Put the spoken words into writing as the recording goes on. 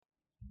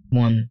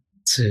1,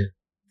 2,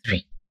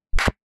 3.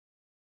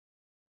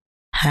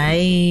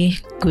 Hi,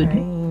 good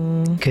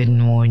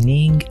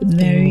morning.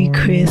 Merry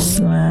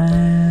Christmas.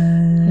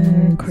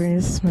 Merry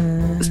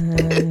Christmas.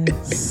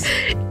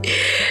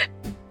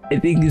 I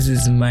think this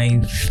is my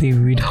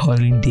favorite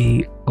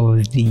holiday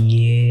of the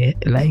year.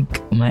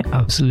 Like my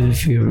absolute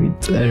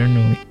favorite. I don't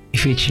know.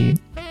 Ifechi,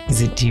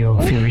 is it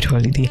your favorite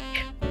holiday?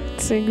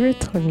 It's a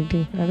great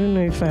holiday. I don't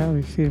know if I have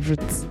a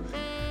favorite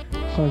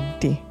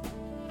holiday.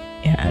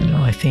 Yeah,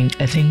 no, I think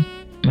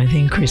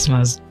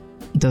Christmas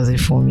does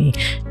it for me.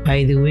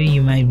 By the way,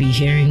 you might be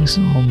hearing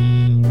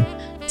some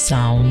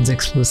sounds,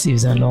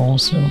 explosives, and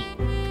also,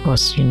 of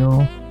course,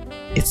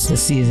 it's the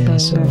season,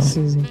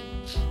 Season.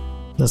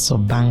 Lots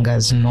of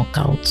bangers,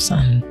 knockouts,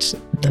 and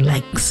the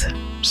likes.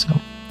 So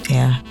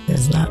yeah,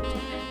 there's that.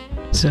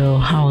 So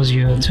how was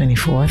your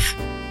 24th?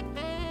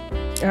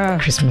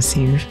 Christmas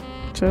Eve.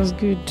 It was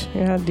good.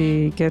 We had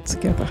a get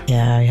together.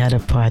 Yeah, we had a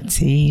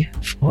party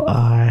for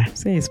our.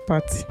 Say it's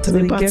party. So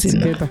the party, get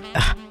together.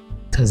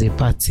 It was a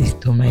party.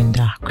 Don't mind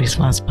that.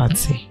 Christmas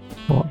party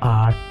for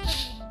our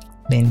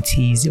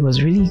mentees. It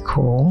was really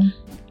cool.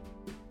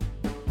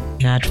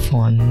 We had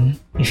fun.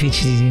 If it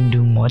didn't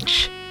do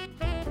much.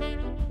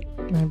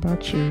 My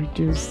battery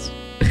reduced.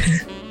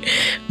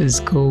 It was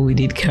cool. We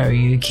did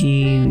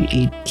karaoke. We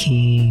ate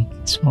cake,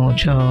 small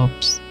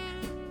chops,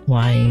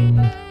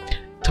 wine,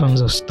 tons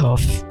of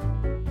stuff.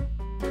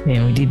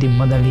 Then we did the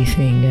motherly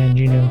thing and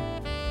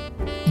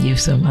give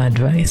some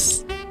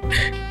advice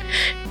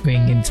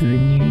going into the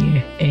new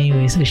year.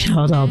 Anyway, so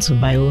shout out to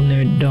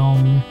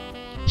Bio-Nerddom,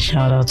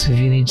 shout out to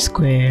Village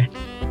Square.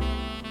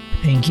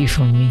 Thank you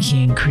for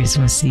making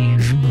Christmas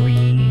Eve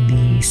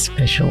really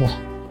special.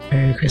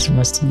 Merry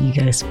Christmas to you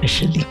guys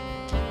especially.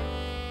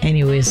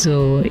 Anyway,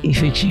 so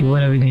Ifechi,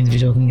 what are we going to be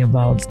talking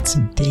about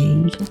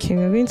today? Okay,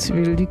 we're going to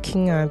be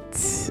looking at,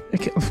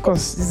 of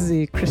course, this is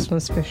a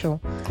Christmas special.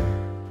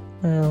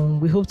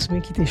 We hope to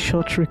make it a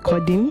short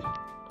recording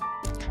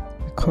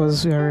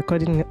because we are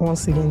recording it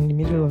once again in the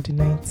middle of the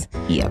night.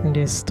 Yeah. And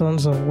there's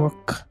tons of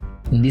work.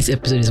 This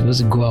episode is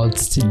supposed to go out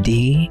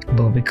today,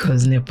 but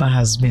because NEPA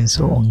has been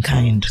so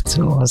unkind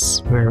to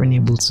us, we're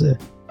unable to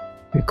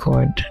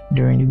record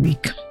during the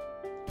week.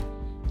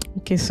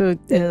 Okay, so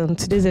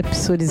today's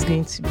episode is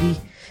going to be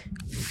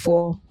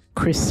 4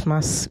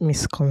 Christmas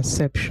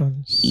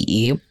misconceptions.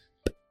 Yep.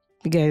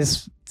 You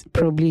guys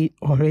probably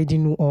already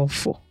know all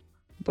 4,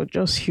 but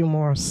just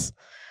humorous.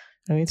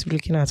 I'm going to be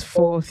looking at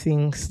 4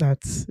 things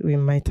that we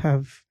might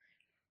have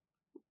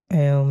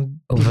overlooked.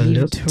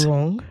 Believed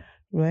wrong.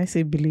 When I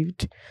say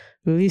believed,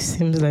 believe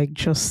seems like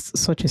just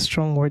such a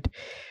strong word,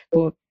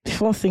 but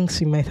 4 things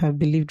we might have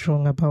believed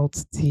wrong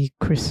about the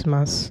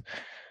Christmas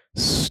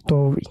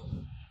story.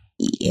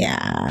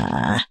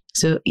 Yeah.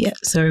 So,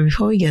 sorry,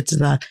 before we get to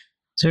that,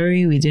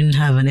 sorry we didn't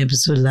have an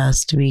episode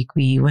last week.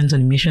 We went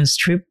on a mission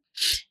trip.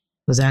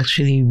 It was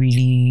actually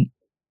really,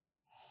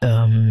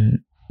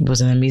 it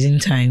was an amazing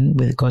time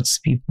with God's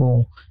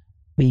people.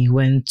 We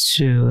went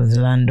to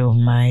the land of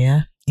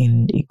Maya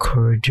in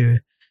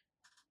Ikorodu.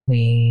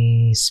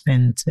 We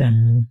spent,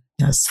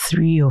 that's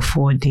 3 or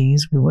 4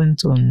 days. We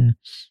went on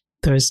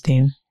Thursday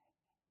and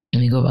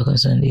we go back on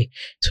Sunday.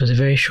 So it was a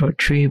very short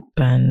trip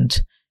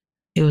and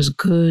it was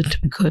good.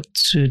 We got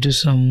to do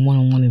some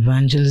one-on-one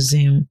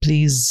evangelism.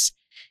 Please,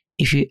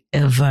 if you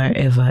ever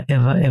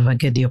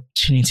get the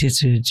opportunity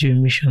to do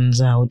missions,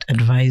 I would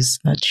advise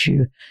that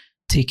you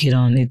take it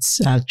on.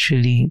 It's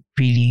actually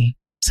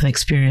it's an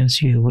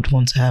experience you would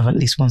want to have at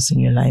least once in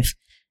your life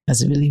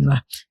as a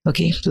believer.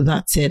 Okay, so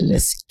that said,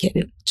 let's get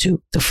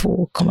into the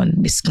 4 common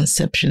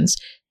misconceptions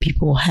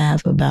people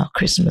have about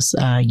Christmas.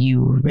 Are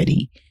you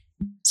ready?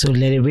 So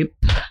let it rip.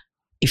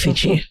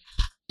 Ifechi.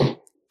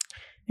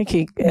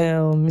 Okay,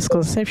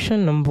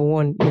 misconception number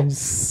 1 is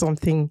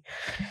something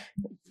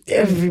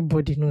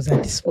everybody knows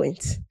at this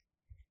point.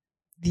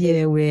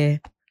 There were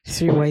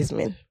 3 wise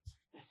men.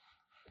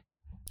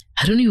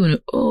 I don't even know.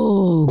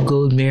 Oh,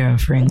 gold, myrrh,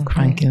 and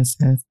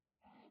frankincense.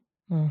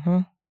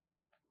 Well,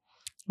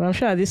 I'm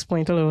sure at this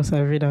point all of us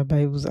have read our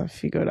Bibles and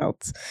figured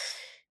out.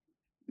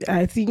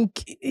 I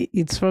think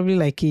it's probably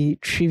like a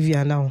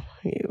trivia now.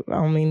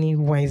 How many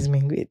wise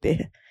men were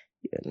there?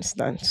 You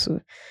understand? So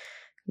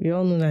we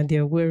all know that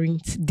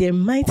there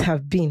might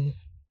have been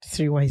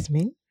 3 wise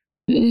men,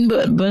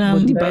 but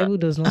the Bible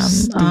does not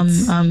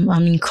state.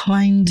 I'm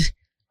inclined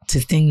to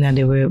think that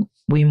there were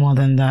way more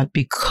than that,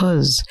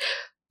 because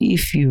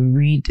if you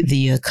read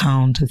the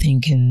account, I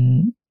think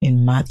in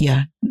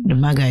Matthew, the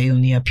Magi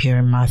only appear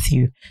in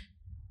Matthew.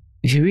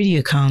 If you read the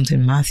account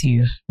in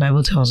Matthew, the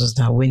Bible tells us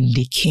that when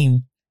they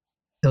came,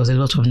 there was a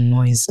lot of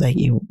noise,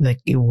 it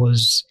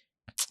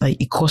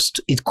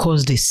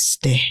caused a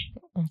stir.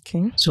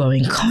 Okay. So I'm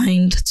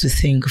inclined to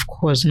think, of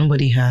course,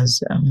 nobody has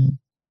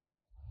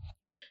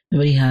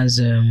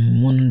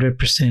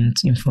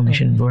 100%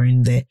 information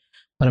born there,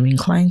 but I'm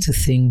inclined to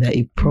think that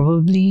it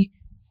probably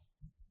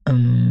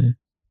were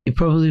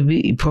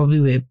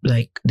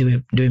like there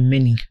were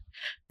many.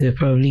 There were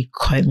probably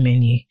quite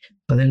many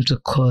for them to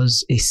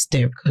cause a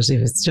stir, because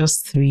if it's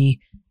just 3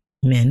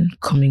 men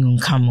coming on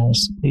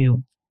camels,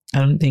 I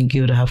don't think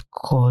it would have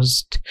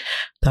caused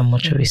that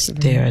much of a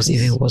stir as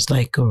if it was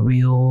like a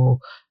real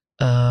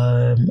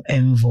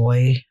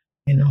envoy,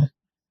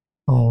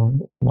 of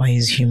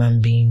wise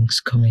human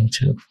beings coming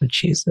to look for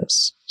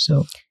Jesus.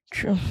 So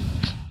true,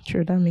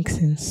 that makes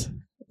sense.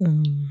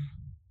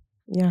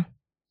 Yeah.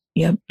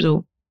 Yep.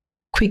 So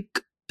quick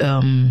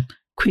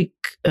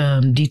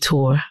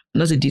detour,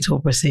 not a detour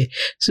per se.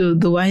 So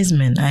the wise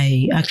men,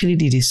 I actually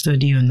did a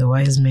study on the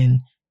wise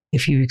men a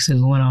few weeks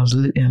ago when I was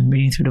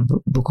reading through the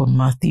book of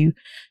Matthew.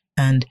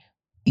 And,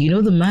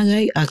 the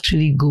Magi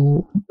actually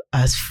go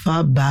as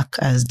far back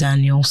as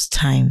Daniel's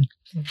time.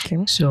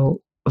 Okay.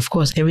 So, of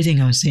course,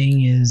 everything I'm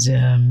saying is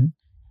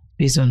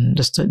based on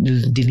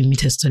the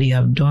limited study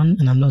I've done.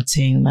 And I'm not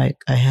saying like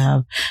I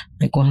have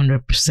like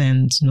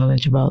 100%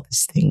 knowledge about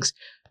these things.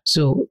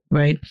 So,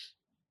 right,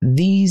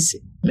 these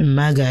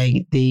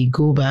Magi, they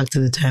go back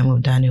to the time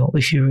of Daniel.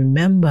 If you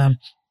remember,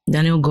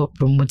 Daniel got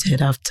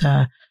promoted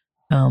after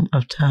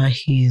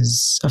he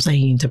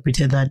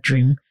interpreted that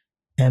dream,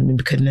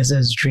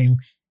 Nebuchadnezzar's dream.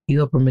 He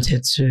got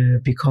promoted to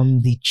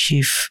become the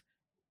chief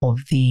of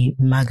the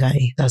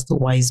Magi. That's the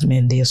wise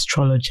men, the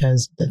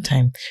astrologers at the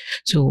time.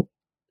 So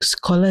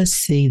scholars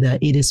say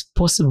that it is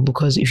possible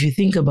because if you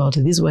think about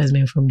it, these wise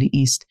men from the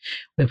east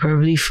were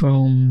probably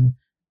from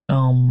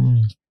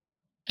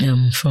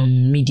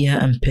Media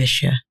and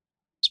Persia.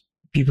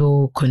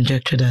 People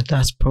conjecture that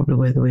that's probably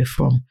where they were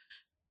from.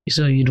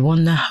 So you'd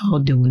wonder how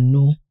they would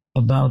know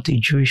about the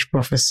Jewish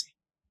prophecy,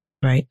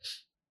 right?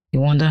 You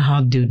wonder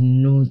how they would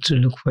know to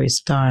look for a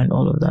star and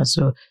all of that.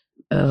 So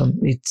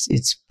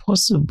it's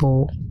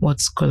possible, what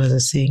scholars are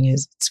saying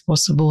is it's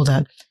possible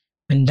that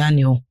when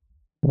Daniel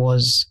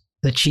was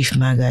the chief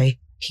Magi,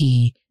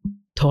 he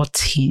taught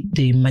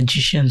the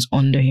magicians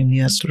under him,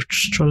 the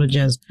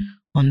astrologers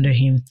under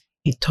him,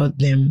 he taught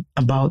them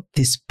about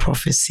this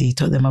prophecy, he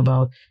taught them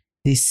about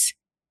this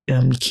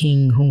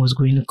king who was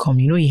going to come.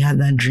 He had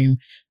that dream,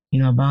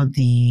 about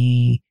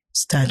the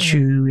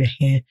statue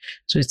here.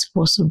 So it's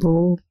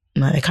possible,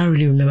 I can't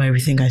really remember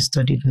everything I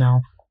studied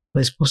now,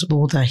 but it's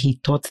possible that he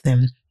taught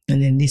them,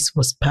 and then this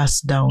was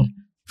passed down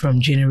from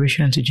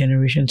generation to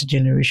generation to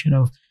generation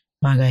of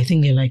Magi. I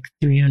think they're like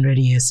 300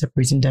 years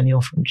separating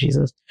Daniel from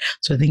Jesus.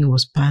 So I think it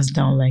was passed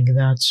down like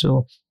that.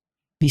 So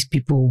these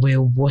people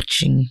were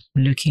watching,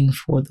 looking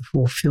for the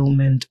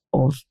fulfillment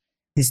of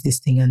this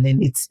thing. And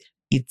then it's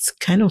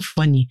kind of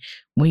funny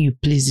when you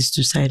place these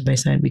two side by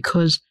side,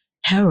 because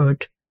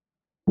Herod,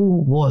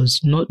 who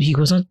was he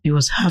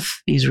was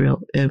half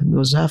Israel, he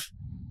was half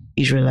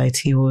Israelite,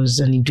 he was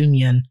an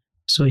Idumean,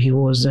 so he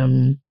was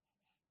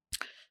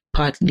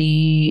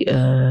partly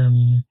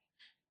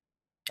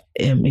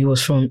he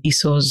was from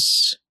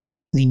Esau's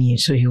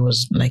lineage, so he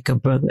was like a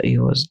brother. He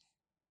was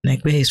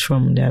like where he's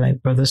from, they're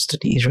like brothers to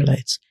the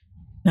Israelites.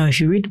 Now, if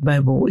you read the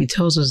Bible, it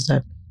tells us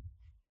that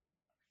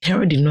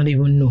Herod did not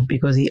even know,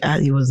 because he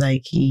was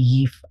like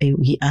he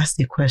asked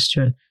the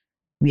question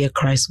where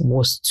Christ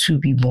was to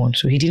be born.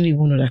 So he didn't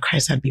even know that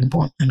Christ had been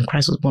born, and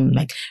Christ was born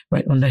like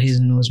right under his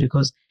nose,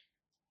 because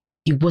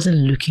he wasn't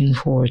looking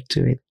forward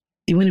to it.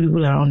 Even the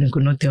people around him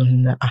could not tell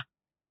him that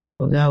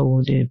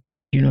because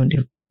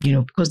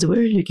they were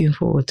looking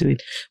forward to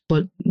it.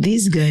 But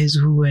these guys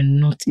who were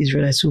not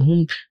Israelites, to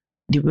whom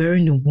they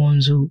weren't the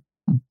ones who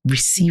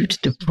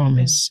received the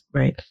promise,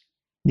 right?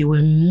 They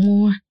were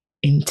more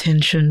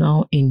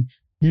intentional in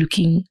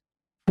looking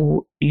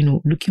forward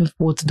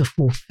to the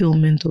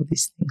fulfillment of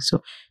these things.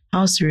 So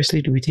how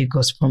seriously do we take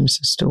God's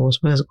promises to us?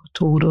 What has God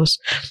told us?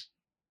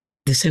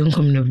 The second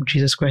coming of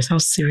Jesus Christ, how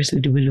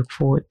seriously do we look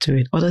forward to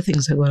it? Other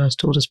things that God has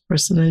told us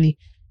personally,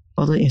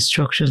 other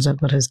instructions that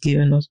God has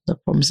given us, the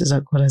promises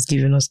that God has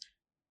given us,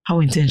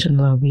 how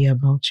intentional are we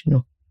about,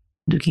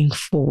 looking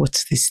forward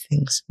to these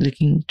things,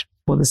 looking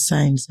for the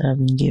signs that have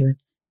been given?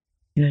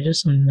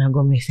 Just something that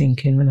got me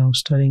thinking when I was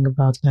studying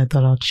about it, and I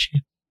thought I'd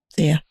share.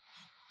 So, yeah.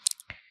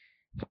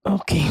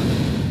 Okay.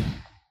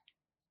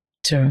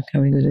 So,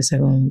 can we go to the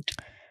second one?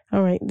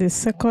 All right. The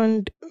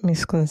second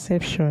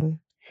misconception,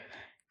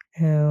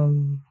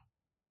 the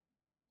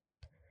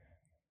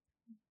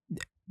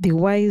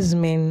wise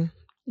men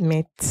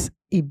met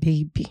a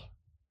baby.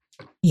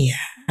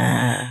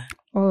 Yeah.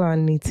 All our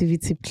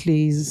nativity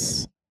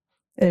plays,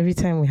 every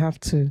time we have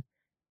to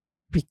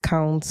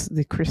recount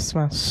the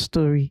Christmas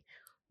story,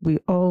 we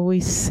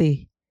always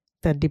say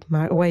that the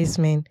wise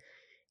men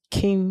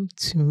came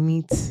to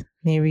meet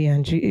Mary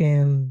and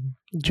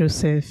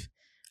Joseph,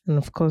 and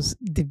of course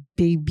the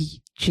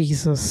baby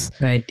Jesus.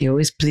 Right, they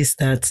always place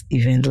that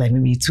event like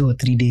maybe 2 or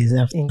 3 days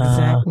after.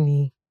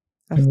 Exactly,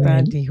 after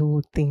right. the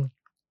whole thing.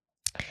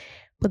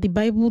 But the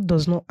Bible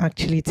does not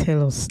actually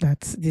tell us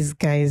that these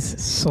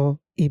guys saw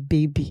a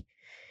baby.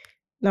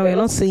 Now, we're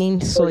not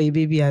saying saw a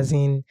baby as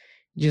in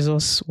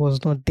Jesus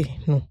was not there.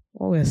 No,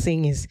 what we're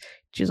saying is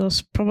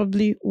Jesus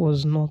probably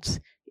was not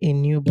a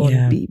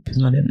newborn babe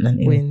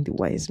when the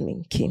wise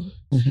men came.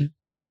 Mm-hmm.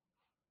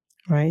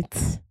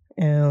 Right?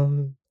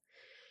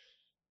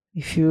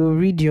 If you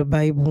read your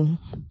Bible,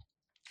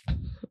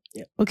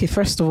 okay,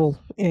 first of all,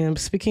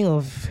 speaking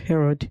of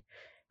Herod,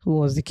 who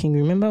was the king,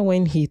 remember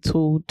when he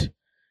told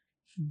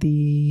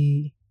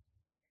the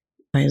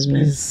Wise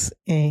men.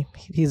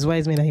 his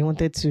wise men, that he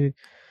wanted to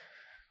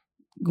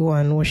go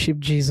and worship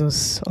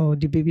Jesus or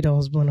the baby that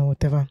was born or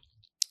whatever.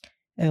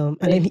 And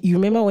then you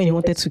remember when he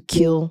wanted to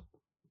kill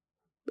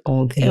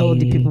all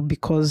the people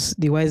because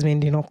the wise men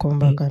did not come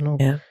back and all.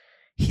 Yeah.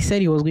 He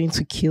said he was going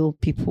to kill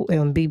people,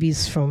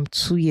 babies from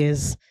 2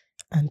 years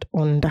and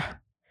under.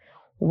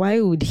 Why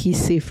would he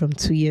say from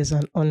 2 years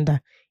and under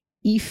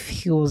if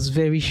he was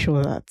very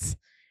sure that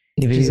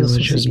the baby Jesus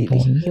was just a baby?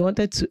 born? He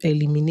wanted to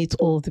eliminate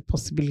all the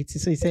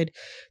possibilities. So he said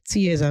 2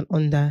 years and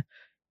under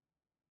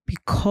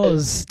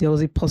because there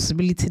was a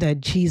possibility that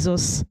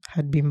Jesus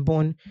had been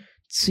born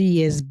 2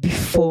 years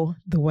before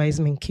the wise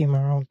men came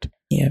around.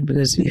 Yeah,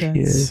 because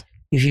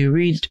if you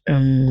read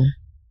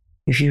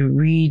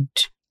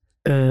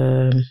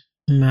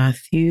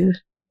Matthew,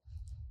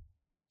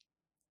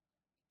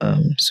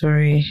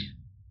 sorry.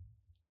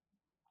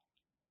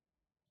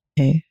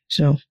 Okay,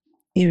 so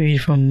you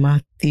read from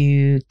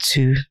Matthew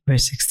 2,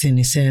 verse 16,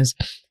 it says,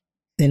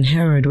 Then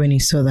Herod, when he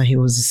saw that he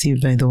was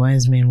deceived by the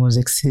wise men, was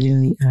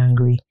exceedingly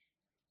angry,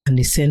 and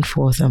he sent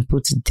forth and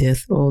put to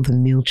death all the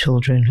male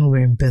children who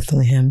were in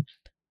Bethlehem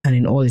and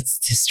in all its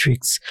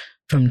districts,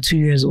 from 2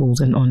 years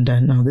old and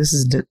under. Now, this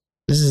is the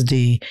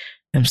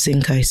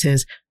Sinkai. It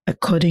says,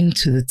 according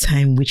to the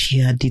time which he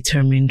had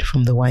determined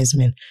from the wise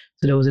men.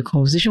 So there was a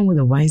conversation with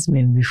the wise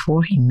men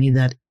before he made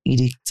that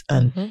edict,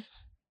 and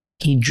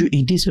he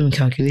did some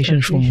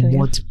calculations from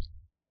what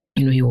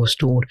he was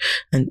told.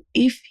 And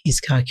if his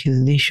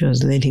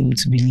calculations led him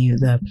to believe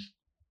that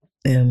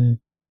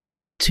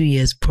 2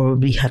 years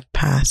probably had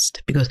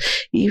passed, because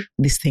if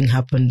this thing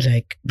happened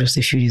like just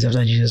a few days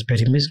after Jesus'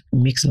 birth, it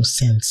makes no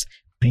sense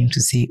for him to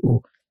say,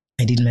 oh,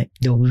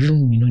 there will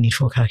even be no need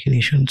for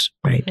calculations,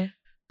 right? Okay.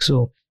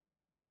 So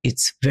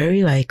it's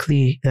very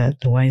likely that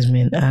the wise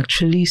men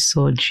actually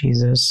saw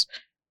Jesus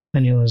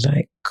when he was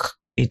like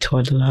a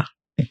toddler,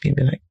 maybe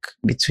like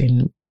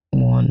between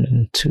 1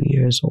 and 2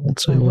 years old.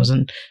 So it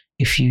wasn't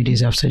a few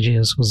days after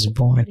Jesus was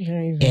born.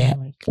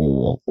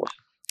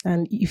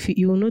 And if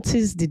you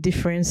notice the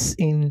difference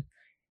in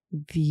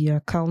the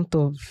account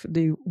of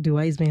the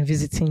wise men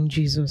visiting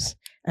Jesus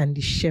and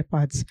the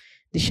shepherds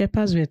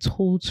were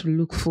told to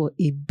look for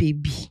a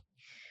baby,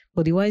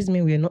 but the wise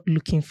men were not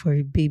looking for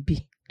a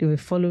baby. They were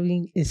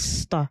following a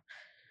star.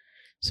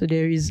 So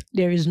there is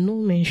no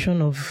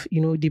mention of,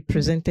 they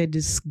presented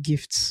these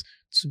gifts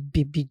to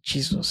baby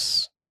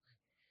Jesus.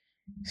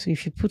 So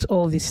if you put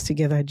all this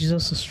together,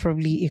 Jesus was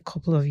probably a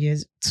couple of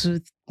years,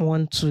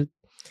 1 to 2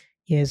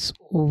 years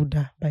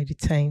older by the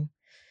time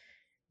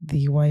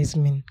the wise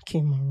men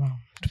came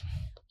around.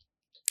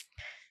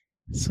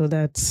 So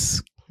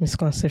that's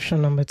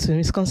misconception number 2.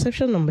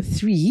 Misconception number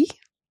 3,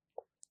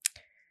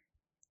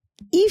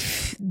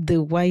 if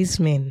the wise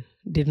men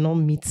did not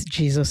meet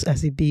Jesus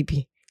as a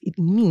baby, it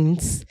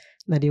means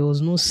that there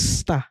was no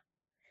star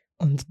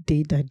on the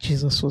day that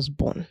Jesus was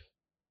born.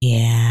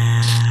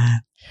 Yeah.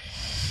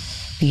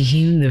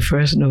 Him, the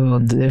first Noel,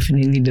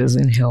 definitely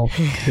doesn't help.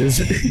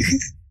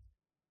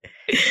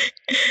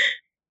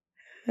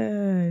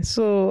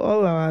 So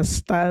all our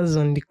stars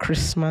on the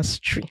Christmas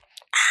tree.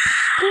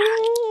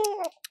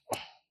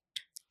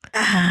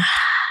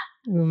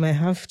 We might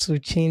have to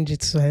change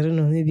it to, I don't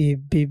know, maybe a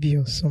baby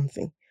or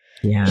something.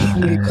 Yeah.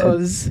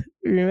 Because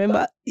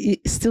remember,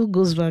 it still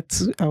goes back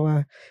to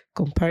our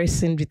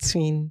comparison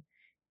between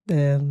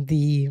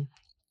the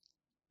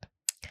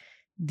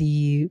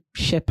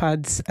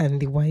shepherds and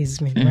the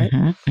wise men,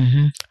 right?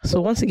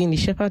 So once again, the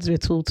shepherds were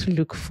told to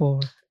look for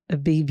a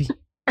baby.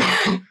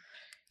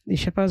 The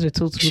shepherds were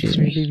told to look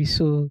for a baby,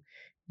 so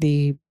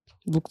they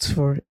looked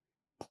for.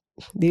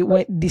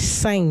 The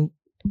sign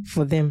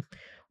for them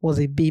was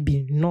a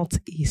baby, not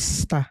a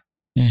star.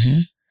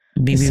 Baby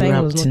the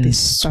sign was not a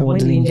star. When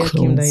the angel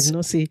came, I did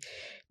not say,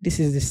 "This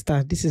is the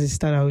star. This is the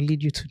star that will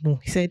lead you to know."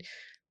 He said,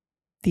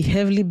 "The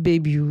heavenly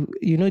baby,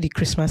 the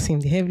Christmas hymn,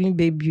 the heavenly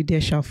baby you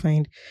there shall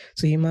find.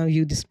 So him and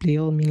you display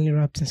all meanly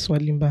wrapped in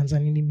swaddling bands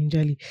and in the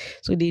minjali."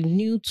 So they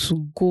knew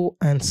to go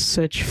and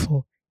search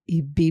for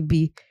a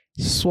baby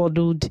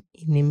swaddled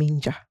in a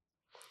manger,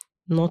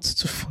 not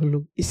to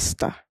follow a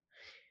star.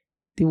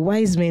 The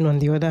wise men, on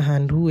the other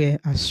hand, who were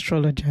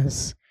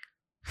astrologers,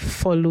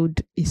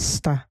 followed a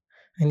star.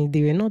 And if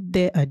they were not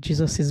there at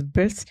Jesus'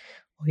 birth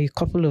or a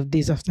couple of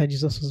days after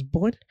Jesus was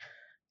born,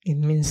 it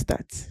means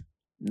that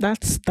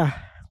star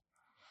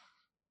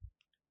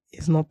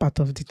is not part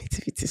of the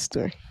nativity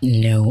story.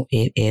 No,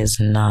 it is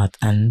not.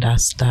 And that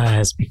star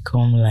has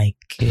become like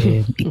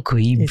a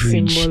Ikoyi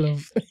bridge symbol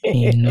of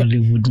in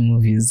Hollywood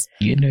movies.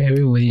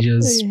 Everybody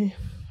just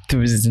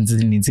throws it into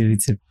the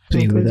nativity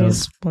play without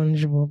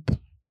SpongeBob.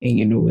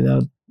 And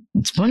without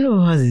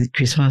SpongeBob has a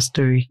Christmas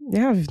story. They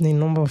have a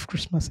number of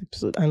Christmas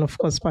episodes, and of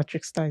course,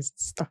 Patrick Star is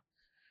the star.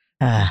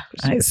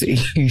 I see.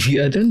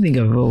 I don't think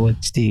I've ever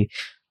watched the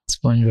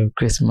SpongeBob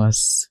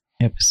Christmas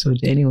episode.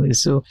 Anyway,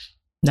 so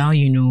now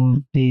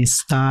the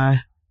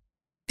star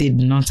did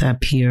not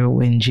appear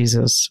when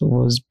Jesus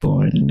was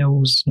born. There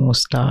was no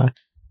star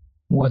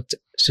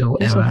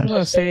whatsoever. Some people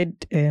have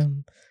said,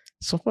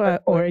 some people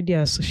already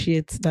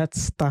associate that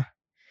star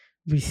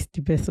with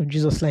the birth of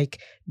Jesus. Like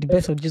the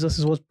birth of Jesus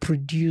is what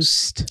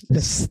produced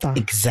the star.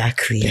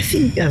 Exactly. I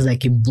think that's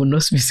like a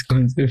bonus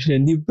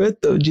misconception. The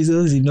birth of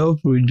Jesus did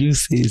not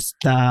produce a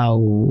star.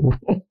 Oh.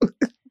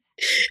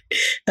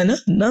 And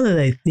now that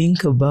I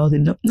think about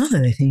it,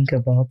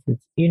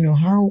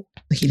 how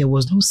there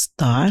was no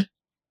star,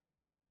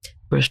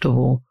 first of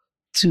all.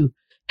 Two,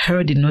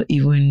 Herod did not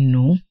even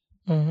know.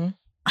 Mm-hmm.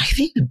 I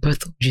think the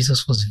birth of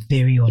Jesus was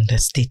very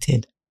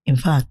understated. In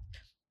fact,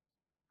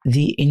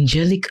 the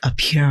angelic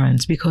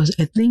appearance, because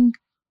I think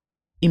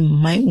in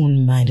my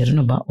own mind, I don't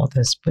know about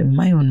others, but in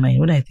my own mind,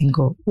 when I think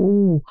of,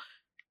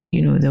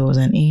 there was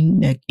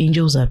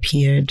angels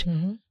appeared,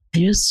 Mm-hmm. I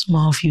just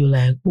somehow feel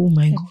like, oh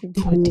my God,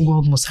 the whole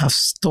world must have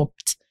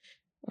stopped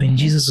when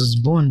Jesus was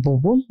born. But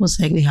what most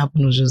likely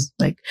happened was just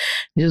like,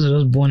 Jesus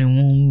was just born in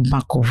one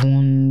back of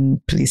one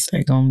place,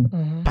 like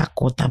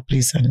backwater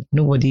place, and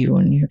nobody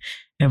even knew.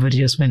 Everybody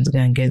just went to go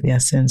and get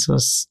their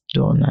census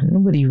done, and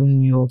nobody even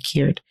knew or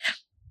cared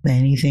that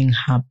anything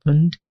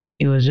happened.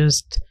 It was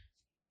just,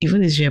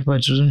 even the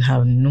shepherds wouldn't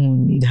have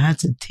known. It had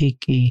to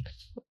take a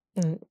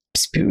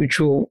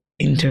spiritual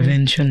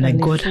intervention, like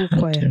God had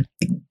to,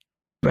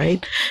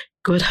 right?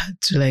 God had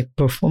to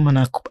perform an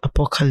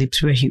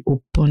apocalypse where he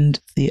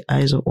opened the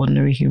eyes of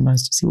ordinary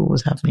humans to see what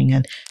was happening.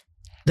 And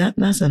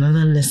that's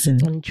another lesson.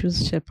 And he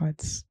chose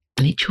shepherds.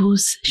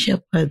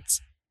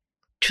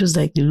 Chose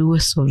like the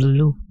lowest of the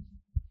low.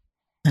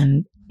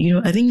 And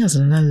I think that's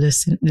another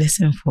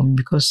lesson for me,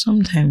 because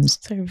sometimes.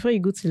 Sorry, before you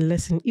go to the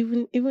lesson,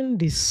 even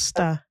the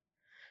star,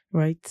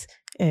 right?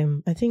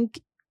 I think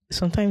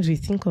sometimes we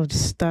think of the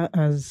star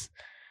as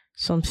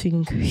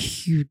something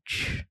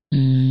huge,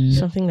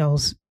 something that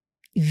was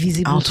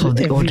visible out to of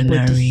the everybody.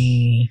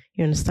 Ordinary.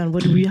 You understand?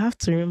 But we have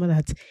to remember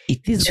that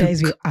these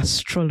guys were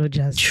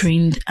astrologers,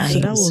 trained eyes. So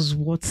that was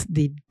what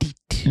they did.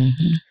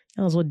 Mm-hmm.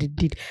 That was what they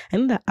did. I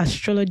know that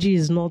astrology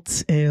is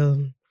not,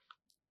 and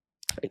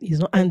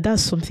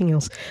that's something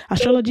else.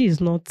 Astrology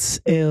is not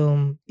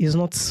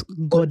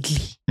godly.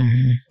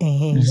 Mm-hmm.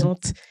 It's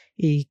not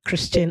a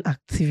Christian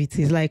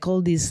activity. It's like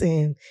all these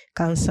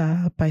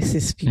Cancer,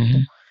 Pisces people.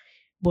 Mm-hmm.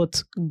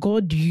 But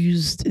God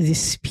used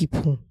these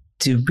people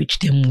to reach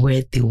them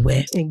where they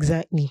were.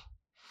 Exactly.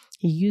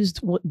 He used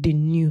what they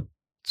knew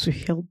to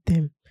help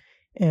them.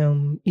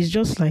 It's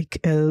just like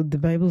the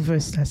Bible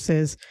verse that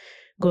says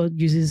God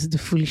uses the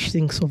foolish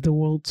things of the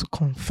world to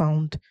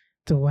confound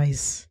the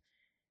wise.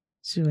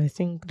 So I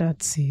think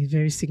that's a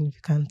very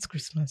significant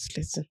Christmas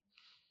lesson.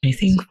 I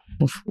think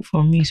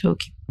for me, so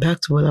back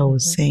to what I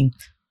was saying,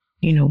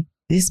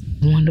 this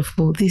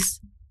wonderful, this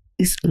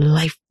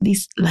life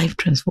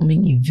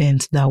transforming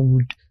event that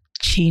would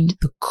change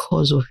the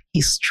course of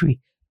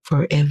history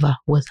forever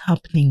was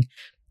happening,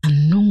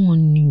 and no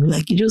one knew.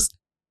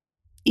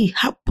 It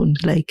happened.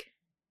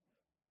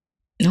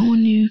 No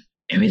one knew.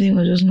 Everything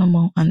was just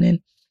normal. And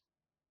then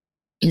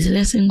it's a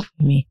lesson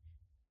for me.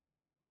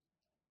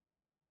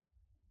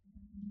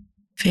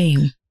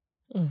 Fame,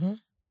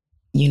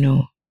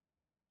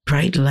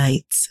 bright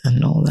lights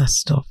and all that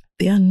stuff,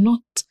 they are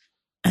not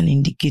an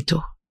indicator.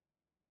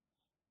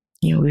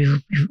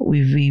 We've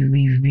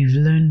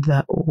learned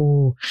that,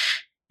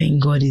 when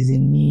God is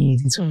in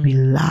need, it will be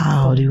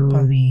loud, it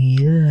will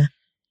be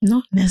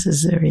not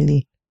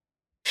necessarily.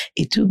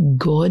 It took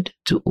God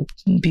to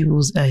open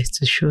people's eyes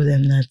to show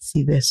them that,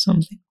 see, there's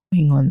something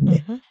going on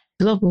there.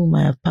 A lot of people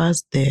might have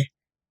passed there.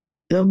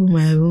 A lot of people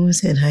might have even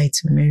said hi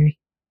to Mary.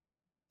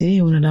 They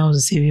didn't even know that was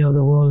the savior of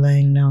the world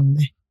lying down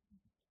there.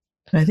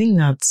 So I think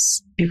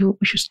that's people.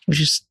 We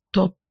should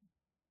stop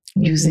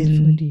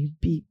using the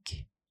big.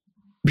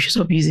 We should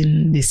stop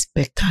using the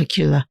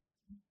spectacular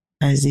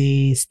as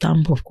a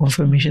stamp of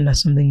confirmation that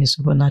something is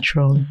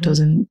supernatural. It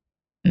doesn't.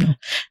 A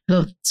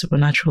lot of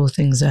supernatural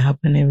things that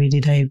happen every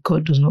day that if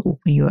God does not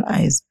open your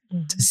eyes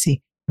to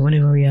see, you won't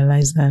even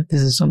realize that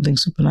this is something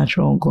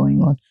supernatural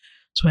going on.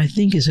 So I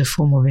think it's a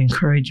form of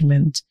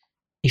encouragement.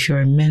 If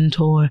you're a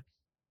mentor,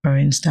 for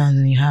instance,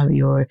 and you have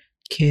your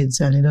kids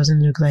and it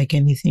doesn't look like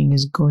anything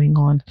is going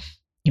on,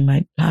 you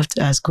might have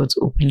to ask God to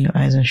open your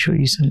eyes and show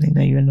you something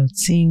that you're not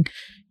seeing.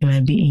 It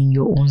might be in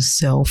your own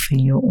self, in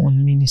your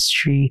own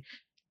ministry.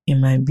 It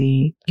might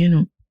be,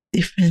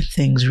 different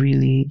things,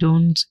 really.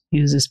 Don't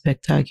use the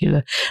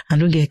spectacular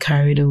and don't get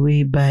carried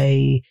away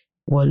by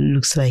what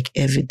looks like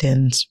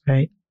evidence,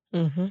 right?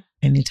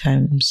 Many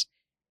times,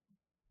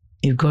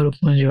 if God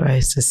opens your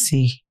eyes to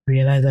see,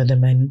 realize that there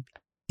might be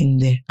nothing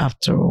there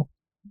after all.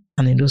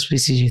 And in those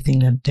places you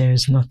think that there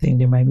is nothing,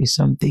 there might be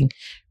something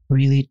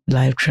really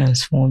life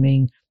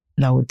transforming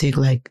that would take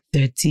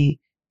 30,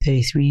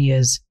 33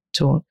 years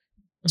to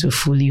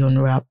fully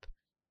unwrap,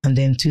 and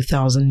then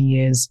 2,000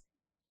 years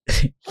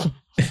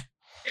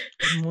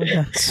more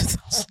than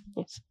 2,000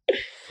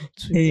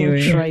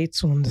 to try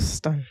to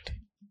understand.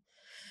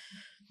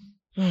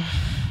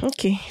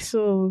 Okay,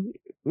 so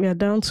we are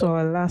down to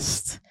the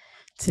last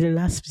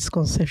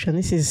misconception.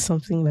 This is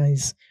something that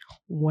is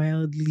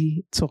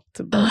wildly talked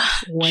about.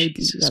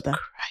 Jesus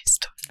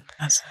Christ.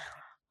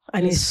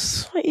 And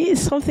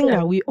it's something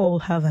that we all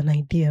have an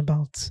idea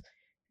about.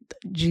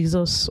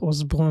 Jesus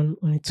was born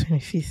on the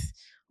 25th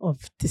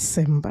of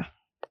December.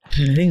 I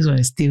think it's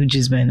on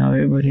stages by now.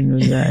 Everybody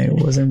knows that I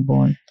wasn't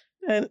born.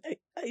 And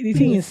the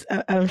thing is,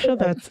 I'm sure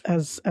that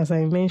as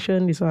I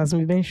mentioned this, or as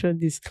we mentioned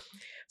this,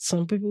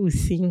 some people will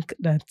think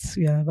that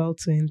we are about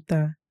to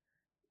enter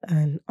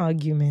an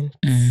argument.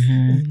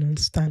 You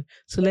understand?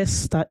 So let's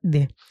start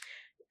there.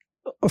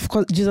 Of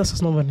course, Jesus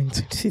was not born on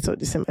 25th of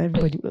December.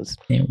 Everybody knows.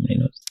 Everybody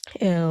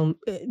knows.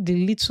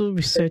 The little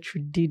research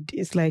we did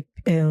is like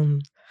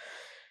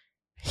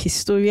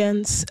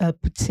historians are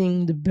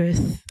putting the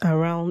birth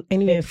around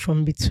anywhere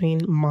from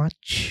between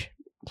March,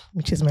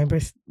 which is my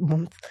birth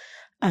month,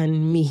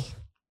 and May.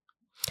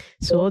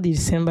 So all the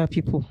December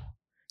people,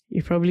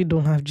 you probably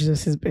don't have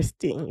Jesus'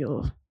 birthday in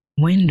your...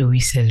 When do we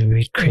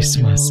celebrate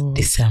Christmas?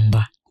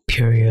 December,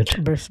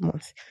 period. Birth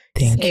month.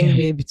 Thank you.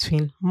 Anywhere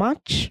between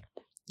March,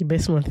 the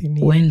best month in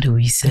the year. When do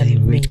we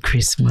celebrate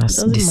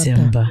Christmas?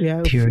 December,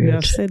 period. We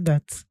have said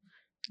that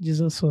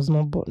Jesus was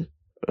not born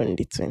on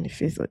the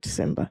 25th of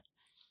December.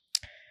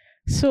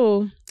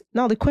 So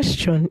now the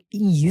question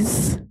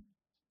is,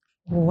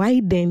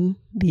 why then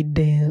did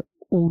the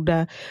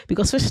older...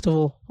 Because first of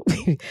all,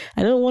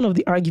 I know one of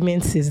the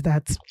arguments is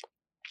that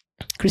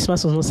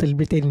Christmas was not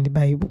celebrated in the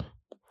Bible.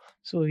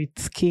 So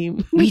it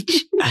came...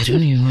 Which I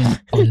don't even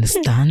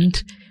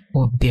understand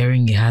what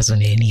bearing it has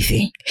on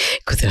anything.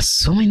 Because there's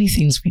so many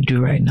things we do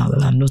right now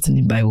that are not in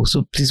the Bible.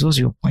 So please, what's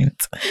your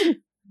point?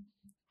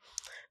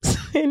 So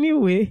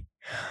anyway,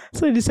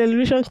 so the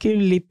celebration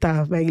came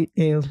later by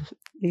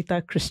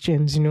later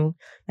Christians,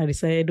 that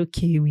decided,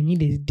 okay, we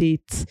need a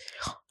date.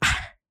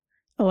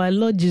 Our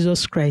Lord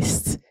Jesus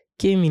Christ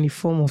came in the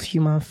form of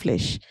human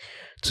flesh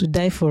to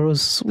die for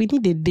us. We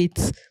need a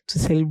date to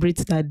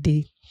celebrate that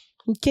day.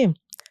 He came.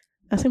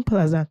 As simple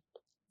as that.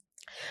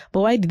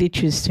 But why did they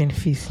choose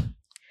 25th?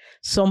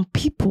 Some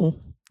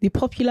people, the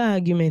popular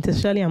argument,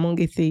 especially among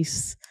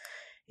atheists,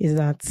 is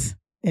that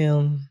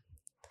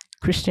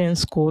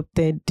Christians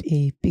co-opted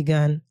a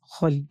pagan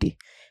holiday.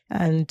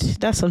 And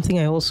that's something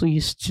I also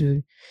used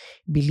to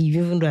believe,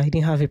 even though I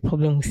didn't have a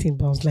problem with it.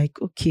 But I was like,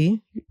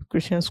 okay,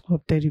 Christians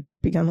co-opted a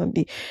pagan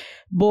holiday.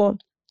 But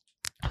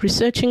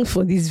researching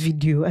for this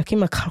video, I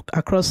came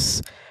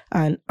across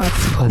an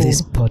article. For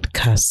this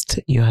podcast,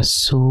 you are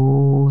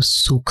so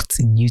soaked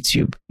in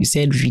YouTube. You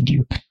said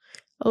video.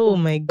 Oh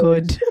my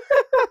God.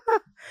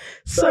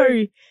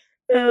 Sorry.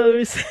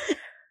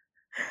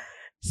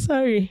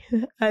 Sorry.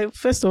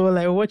 First of all,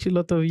 I watch a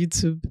lot of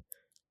YouTube.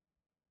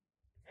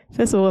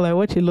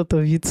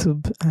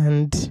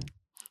 And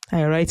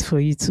I write for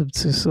YouTube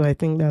too. So I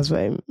think that's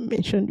why I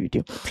mentioned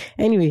video.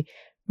 Anyway,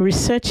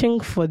 researching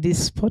for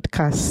this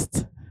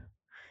podcast,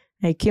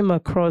 I came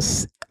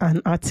across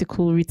an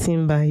article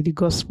written by the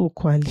Gospel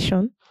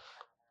Coalition.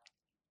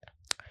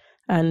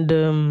 And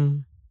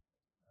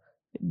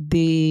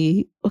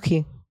the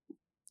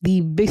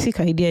basic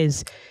idea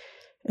is,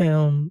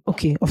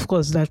 of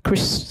course, that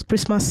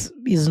Christmas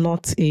is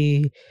not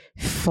a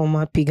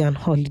former pagan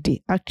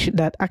holiday.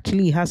 That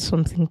actually has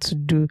something to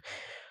do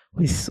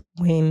with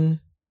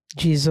when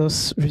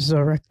Jesus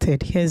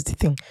resurrected. Here's the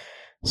thing.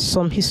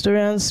 Some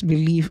historians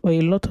believe, or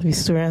a lot of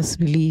historians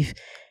believe,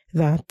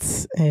 that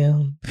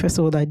first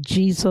of all, that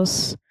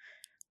Jesus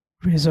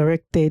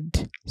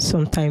resurrected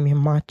sometime in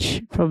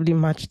March, probably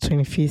March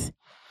 25th.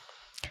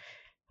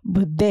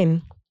 But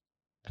then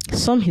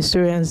some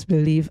historians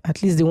believe,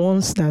 at least the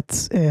ones that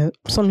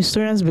some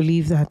historians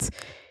believe, that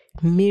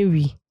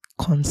Mary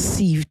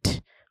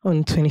conceived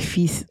on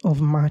 25th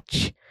of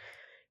March.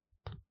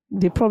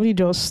 They probably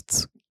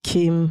just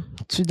came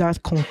to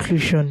that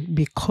conclusion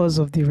because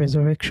of the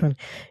resurrection.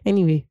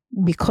 Anyway,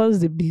 because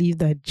they believe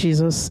that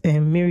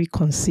Mary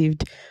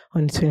conceived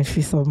on the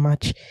 25th of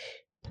March,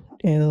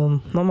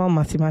 normal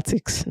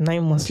mathematics,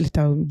 9 months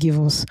later will give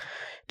us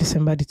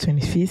December the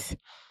 25th.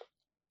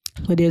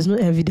 But there's no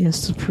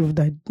evidence to prove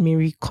that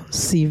Mary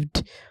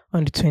conceived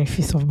on the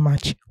 25th of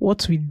March.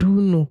 What we do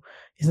know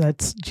is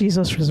that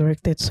Jesus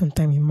resurrected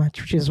sometime in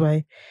March, which is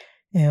why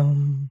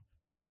the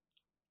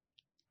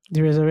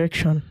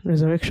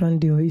resurrection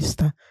day or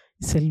Easter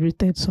is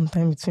celebrated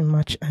sometime between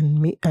March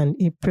and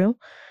April.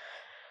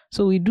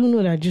 So we do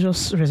know that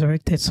Jesus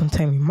resurrected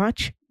sometime in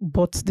March,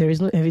 but there is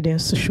no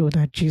evidence to show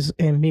that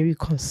Mary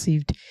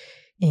conceived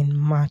in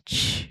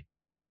March.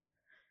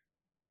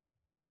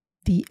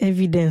 The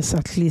evidence,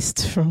 at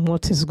least from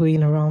what is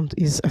going around,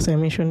 is, as I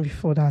mentioned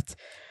before, that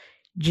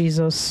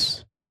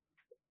Jesus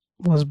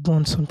was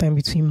born sometime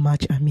between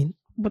March and May.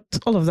 But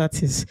all of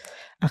that is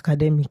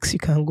academics. You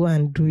can go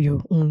and do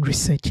your own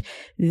research.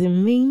 The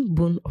main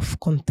bone of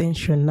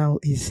contention now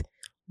is,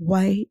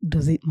 why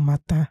does it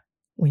matter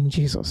when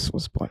Jesus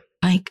was born?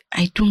 I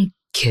don't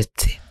get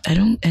it. I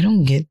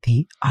don't get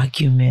the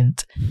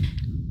argument.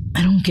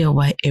 I don't get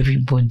why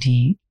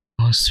everybody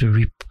wants to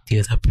rip the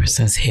other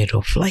person's head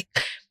off. Like,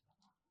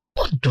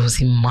 what does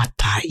it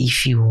matter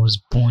if he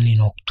was born in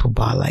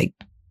October? Like,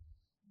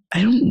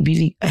 I don't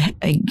really.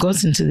 I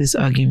got into this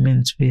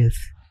argument with,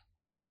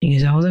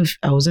 because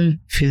I wasn't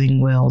feeling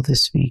well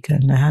this week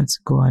and I had to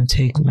go and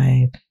take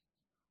my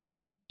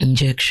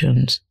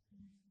injections.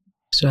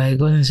 So I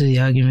got into the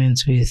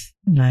argument with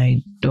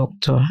my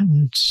doctor,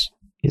 and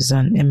he's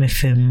an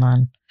MFM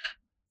man.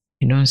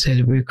 You don't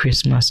celebrate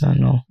Christmas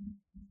and all.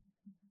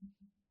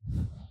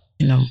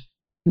 You know,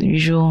 the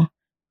usual,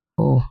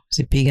 oh, it's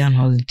a pagan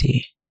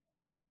holiday.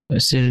 We're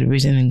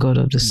celebrating the God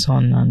of the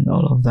sun and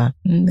all of that.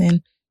 And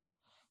then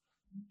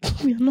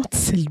we are not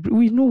celebrating.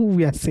 We know who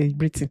we are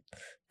celebrating.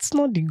 It's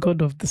not the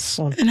God of the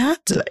sun. And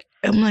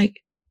I'm like,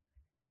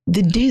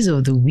 the days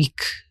of the week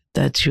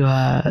that you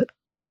are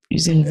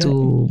using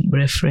to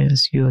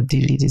reference your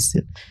daily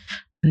decision,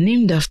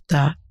 named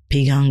after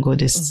pagan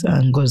goddess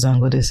and gods and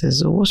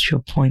goddesses. So what's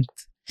your point?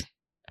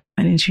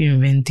 Why didn't you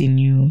invent a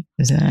new?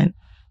 He said,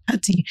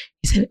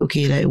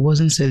 okay, that it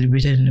wasn't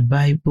celebrated in the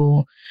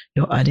Bible.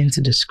 You're adding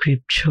to the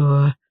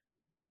scripture.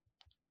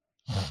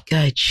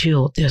 Guy,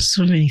 chill. There are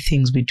so many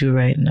things we do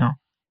right now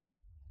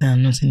that are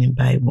not in the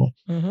Bible,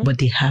 but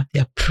they have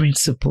their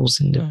principles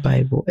in the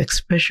Bible.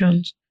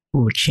 Expressions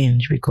will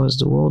change because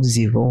the world is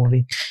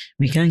evolving.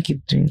 We can't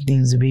keep doing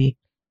things the way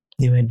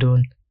they were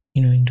done,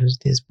 in those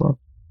days. But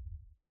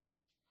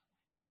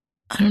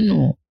I don't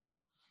know.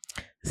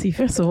 See,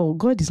 first of all,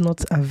 God is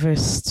not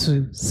averse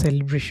to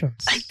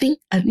celebrations. I think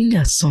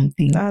that's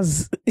something.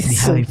 That's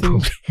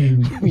something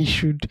we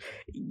should.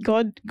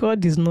 God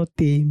is not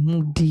a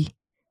moody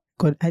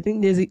God. I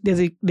think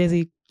there's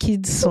a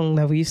kids song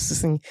that we used to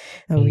sing,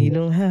 and we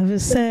don't have a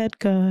sad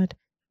God.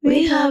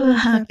 We have a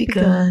happy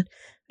God.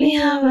 We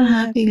have a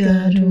happy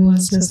God who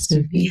wants us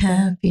to be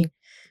happy.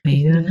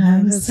 We don't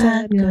have a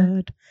sad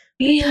God.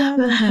 We have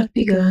a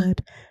happy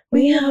God.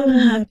 We have a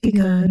happy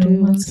God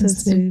who wants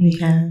us to be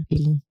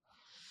happy.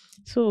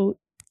 So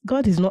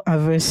God is not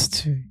averse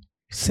to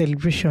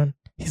celebration.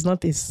 He's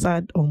not a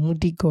sad or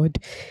moody God.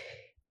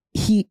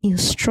 He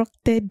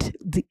instructed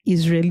the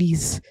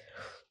Israelis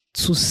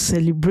to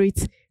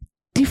celebrate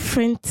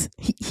different.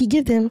 He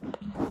gave them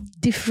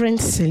different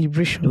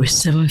celebrations. There were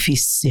 7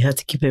 feasts they had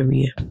to keep every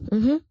year.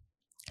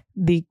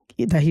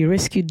 That he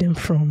rescued them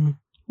from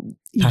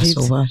Egypt.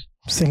 Passover.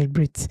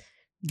 Celebrate.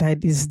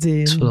 That is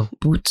the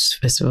Boots,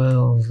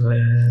 Festival of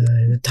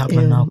the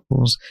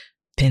Tabernacles,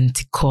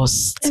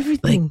 Pentecost.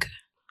 Everything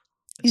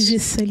is a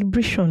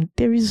celebration.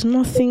 There is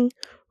nothing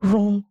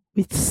wrong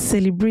with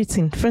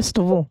celebrating, first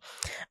of all.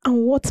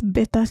 And what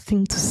better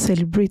thing to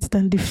celebrate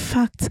than the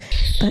fact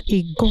that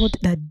a God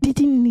that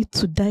didn't need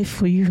to die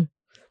for you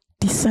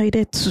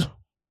decided to?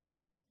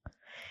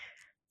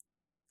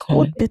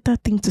 What better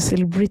thing to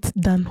celebrate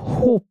than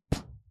hope?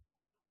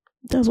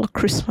 That's what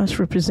Christmas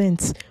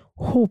represents.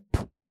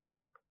 Hope.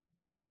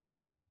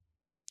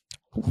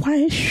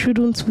 Why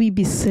shouldn't we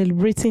be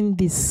celebrating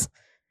this?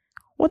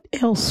 What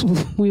else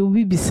will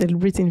we be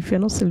celebrating if we're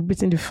not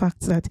celebrating the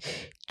fact that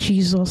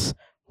Jesus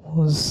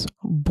was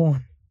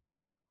born?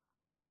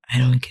 I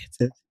don't get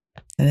it.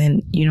 And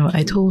then,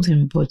 I told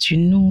him, but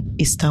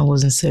Easter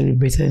wasn't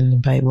celebrated in the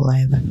Bible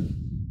either.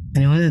 And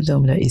he wanted to tell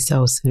me that Easter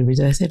was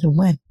celebrated. I said,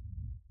 when?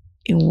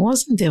 It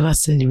wasn't ever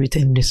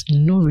celebrated. There's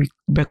no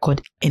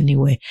record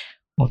anywhere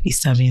of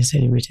Easter being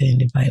celebrated in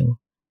the Bible.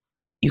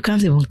 You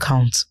can't even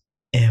count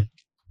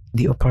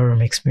the upper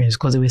room experience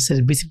because they were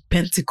celebrating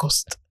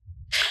Pentecost.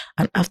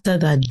 And after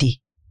that day,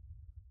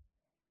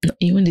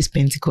 even this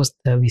Pentecost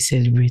that we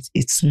celebrate,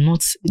 it's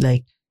not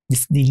like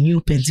the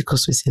new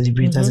Pentecost we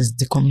celebrate, that is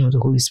the coming of the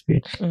Holy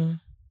Spirit.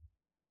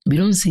 We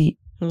don't see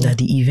that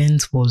the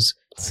event was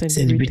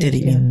celebrated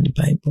in the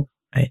Bible,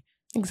 right?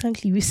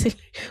 Exactly. We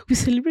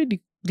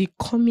celebrate the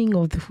coming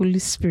of the Holy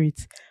Spirit,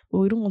 but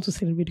we don't want to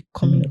celebrate the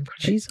coming of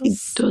Jesus.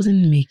 It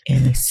doesn't make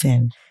any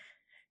sense.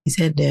 He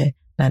said that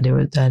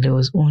there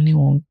was only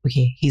one.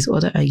 Okay, his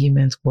other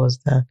argument was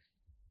that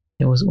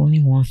there was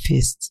only one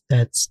feast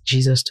that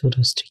Jesus told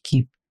us to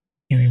keep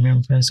in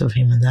remembrance of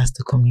him, and that's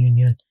the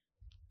communion,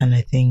 and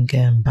I think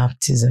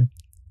baptism.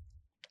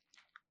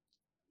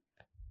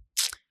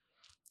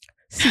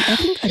 See, I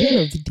think at the end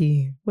of the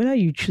day, whether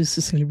you choose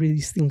to celebrate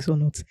these things or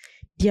not,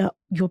 they are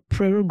your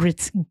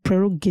prerogative.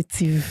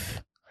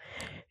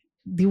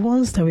 The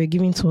ones that were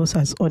given to us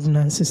as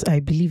ordinances, I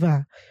believe,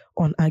 are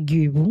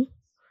unarguable.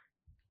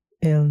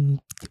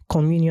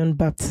 Communion,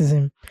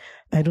 baptism.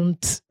 I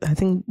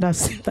think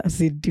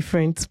that's a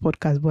different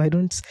podcast, but I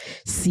don't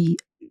see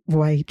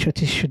why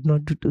churches should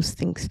not do those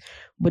things.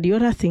 But the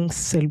other things,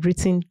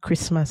 celebrating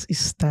Christmas,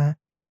 Easter,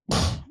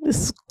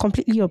 it's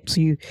completely up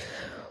to you.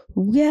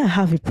 Where I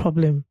have a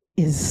problem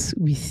is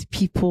with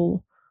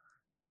people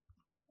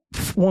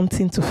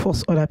wanting to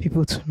force other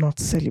people to not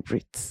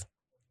celebrate.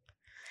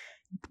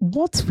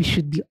 What we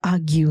should be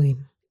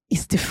arguing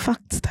is the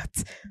fact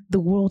that the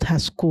world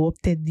has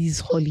co-opted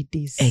these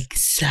holidays.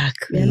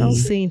 Exactly. They're now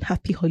saying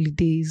happy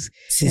holidays.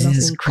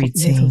 Season's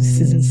greetings.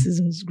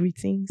 Season's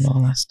greetings.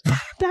 All that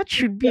stuff. That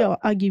should be our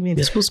argument.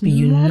 We're supposed to be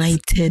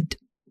united,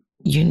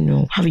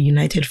 have a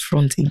united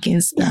front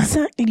against that.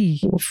 Exactly.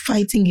 We're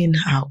fighting in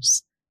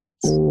house.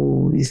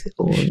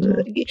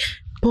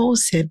 Paul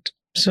said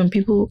some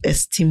people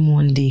esteem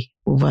one day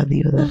over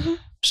the other.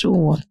 So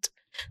what?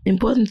 The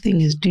important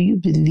thing is, do you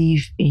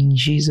believe in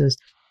Jesus,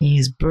 in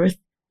his birth,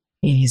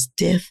 in his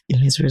death, in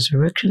his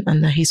resurrection,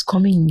 and that he's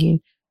coming again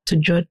to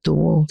judge the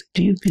world.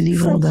 Do you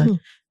believe all that?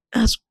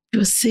 That's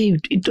you're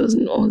saved. It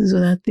doesn't all these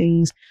other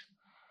things.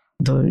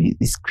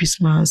 Is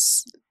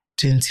Christmas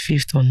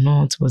 25th or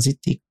not? Was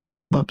it the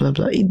blah blah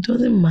blah? It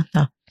doesn't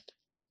matter.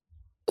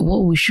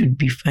 What we should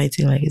be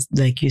fighting is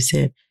like you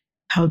said,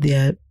 how they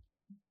are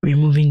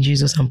removing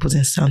Jesus and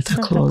putting Santa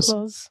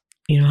Claus.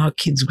 You know how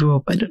kids grow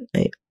up.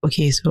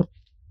 Okay, so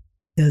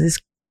there's this.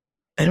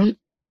 I don't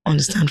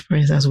understand, for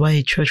instance, why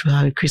a church will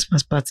have a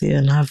Christmas party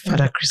and have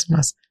Father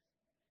Christmas.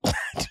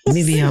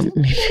 Maybe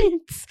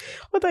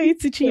what are you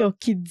teaching your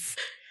kids?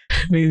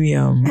 Maybe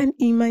And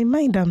in my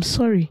mind, I'm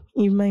sorry.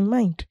 In my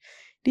mind,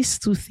 these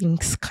two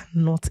things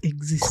cannot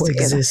exist.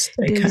 Coexist.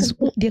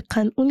 There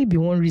can only be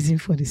one reason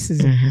for the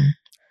season. Mm-hmm.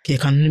 There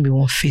can only be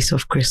one face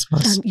of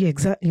Christmas. And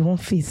exactly, one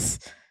face.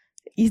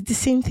 It's the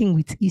same thing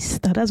with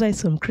Easter. That's why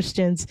some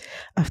Christians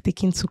have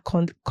taken to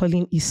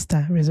calling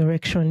Easter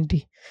Resurrection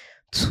Day,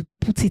 to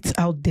put it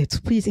out there,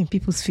 to put it in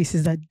people's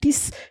faces that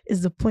this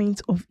is the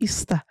point of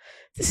Easter.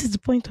 This is the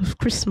point of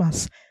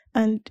Christmas.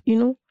 And,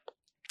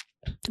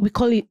 we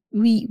call it,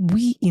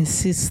 we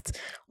insist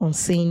on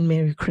saying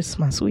Merry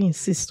Christmas. We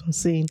insist on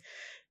saying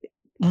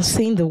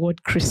the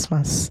word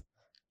Christmas.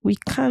 We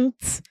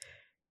can't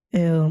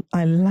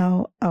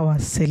allow our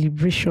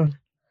celebration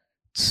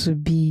to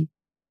be,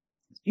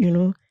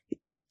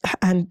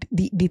 and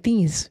the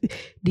thing is,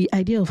 the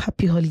idea of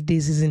happy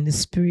holidays is in the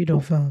spirit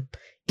of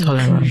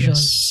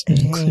inclusion.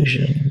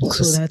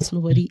 So that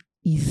nobody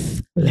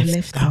is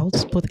left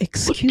out. But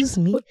excuse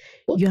me,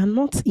 you're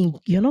not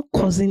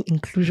causing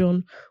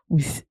inclusion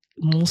with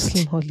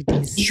Muslim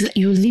holidays.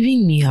 You're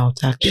leaving me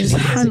out, actually. There's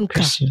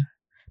Hanukkah.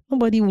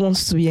 Nobody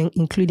wants to be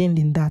included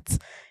in that.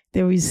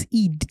 There is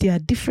Eid. There are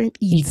different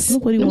Eids.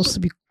 Nobody wants to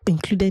be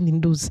included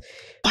in those.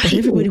 But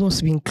everybody wants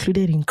to be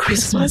included in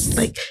Christmas.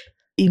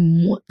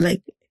 You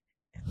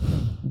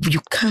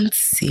can't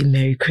say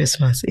Merry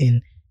Christmas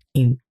in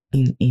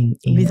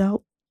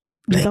without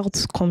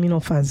coming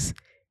off as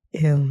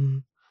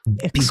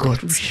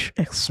bigot.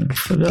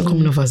 Without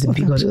coming off as a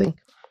bigot.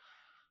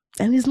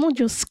 And it's not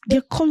just,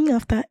 they're coming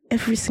after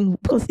every single,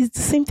 because it's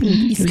the same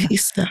thing with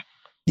Easter.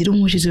 They don't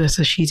want you to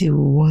associate it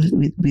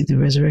with the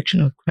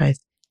resurrection of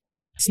Christ.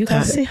 You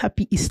can say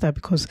Happy Easter,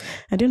 because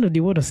at the end of the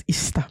day, what does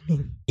Easter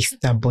mean?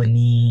 Easter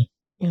bunny.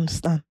 You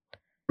understand?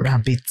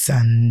 Rabbits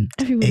and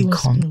everybody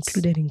wants to be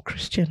included in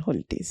Christian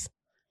holidays.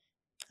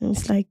 And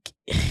it's like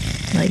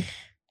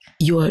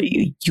you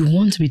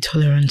want to be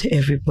tolerant to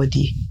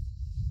everybody.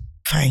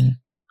 Fine.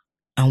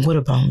 And what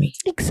about me?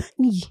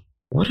 Exactly.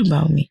 What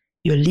about me?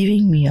 You're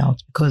leaving me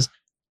out because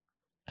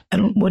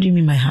what do you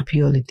mean by happy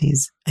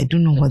holidays? I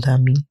don't know what that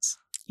means.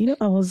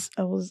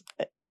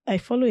 I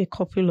follow a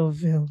couple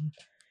of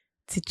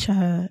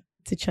teacher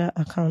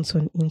accounts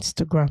on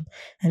Instagram,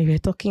 and we were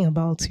talking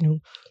about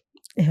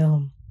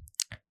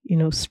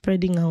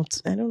spreading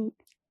out.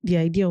 The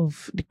idea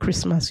of the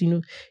Christmas,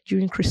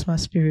 during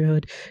Christmas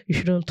period, you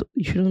shouldn't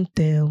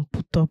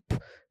put up,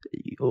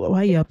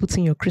 while you are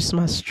putting your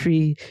Christmas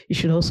tree, you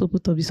should also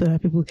put up these other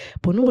people.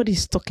 But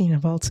nobody's talking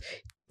about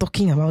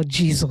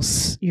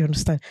Jesus. You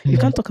understand? Mm-hmm. You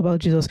can't talk about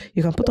Jesus.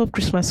 You can put up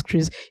Christmas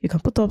trees, you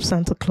can put up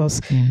Santa Claus,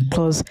 and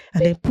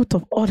then put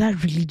up other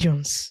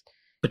religions.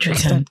 But you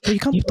can't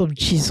put up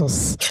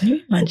Jesus. Can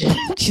you imagine?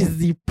 Which is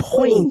the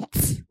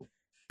point.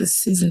 The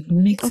season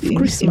makes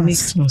Christmas. It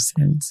makes no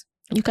sense.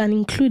 You can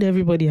include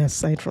everybody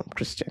aside from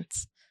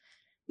Christians.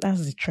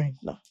 That's the trend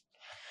now.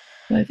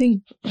 I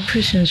think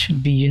Christians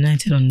should be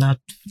united on that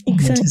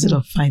point, instead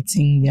of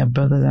fighting their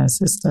brothers and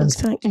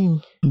sisters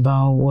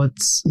about what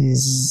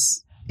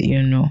is,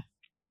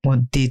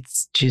 what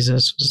dates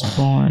Jesus was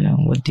born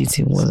and what dates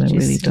he wasn't.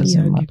 Really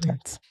doesn't matter.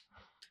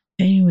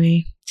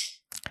 Anyway,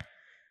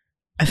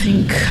 I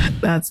think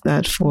that's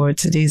that for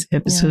today's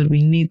episode.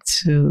 We need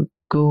to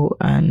go,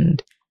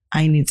 and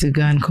I need to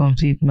go and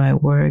complete my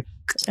work.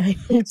 I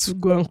need to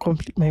go and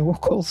complete my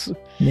work also.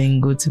 Then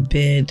go to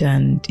bed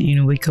and,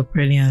 wake up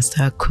early and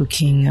start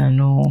cooking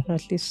and all.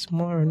 At least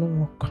tomorrow, no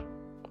work.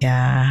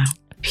 Yeah.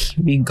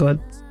 We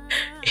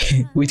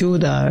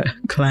told our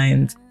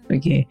clients,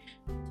 okay,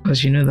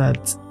 because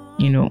that,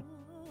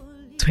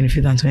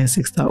 25th and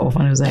 26th are off.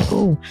 And I was like,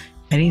 oh,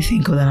 I didn't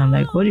think of that. I'm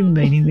like, what do you mean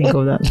by I didn't think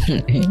of that?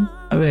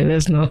 I mean,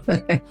 let's know.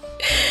 I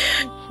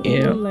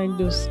don't like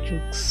those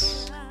jokes.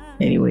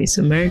 Anyway,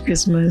 so Merry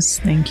Christmas.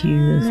 Thank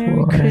you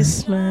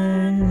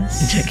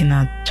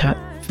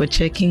for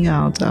checking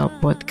out our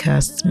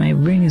podcast. My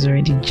brain is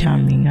already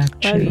jamming,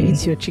 actually. While you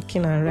eat your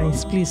chicken and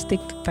rice, please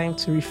take the time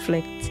to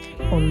reflect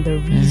on the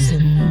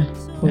reason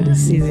for the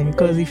season.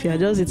 Because if you are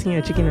just eating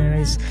your chicken and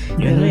rice,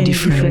 you're not any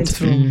different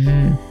from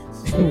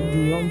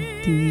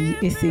the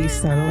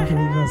atheists and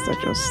unbelievers that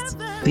just...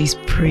 Please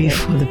pray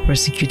for the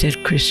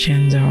persecuted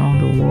Christians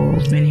around the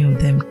world. Many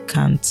of them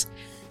can't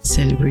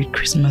celebrate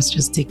Christmas.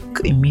 Just take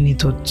a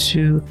minute or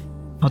two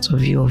out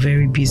of your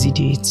very busy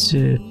day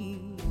to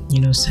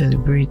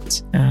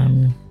celebrate,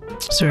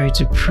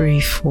 to pray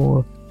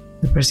for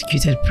the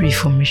persecuted, pray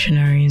for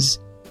missionaries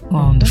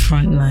on the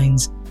front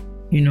lines.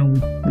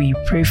 We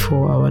pray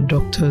for our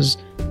doctors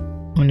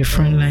on the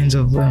front lines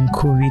of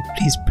COVID.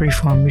 Please pray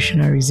for our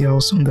missionaries. They're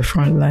also on the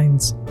front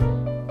lines.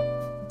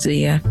 So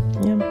yeah.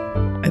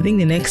 Yeah. I think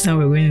the next time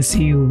we're going to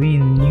see you will be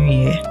in the New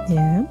Year.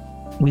 Yeah.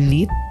 Will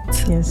it?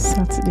 Yes,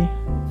 Saturday.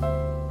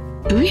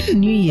 Are we in the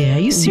New Year? Are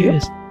you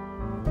serious? Yep.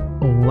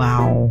 Oh,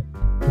 wow.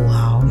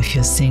 Wow. If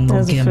you're single,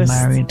 That's the get first.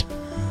 married.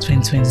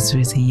 2022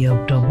 is a year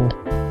of double.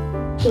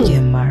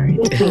 Get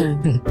married.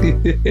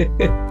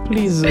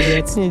 Please, there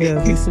are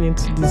teenagers listening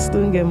to this.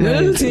 Don't get No,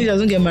 married. teenagers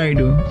don't get married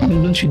though.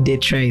 Don't you dare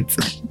try it.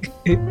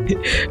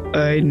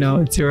 Alright,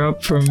 now it's a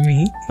wrap from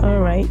me. All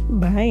right.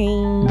 Bye.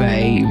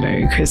 Bye.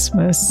 Merry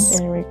Christmas.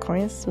 Merry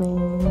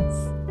Christmas.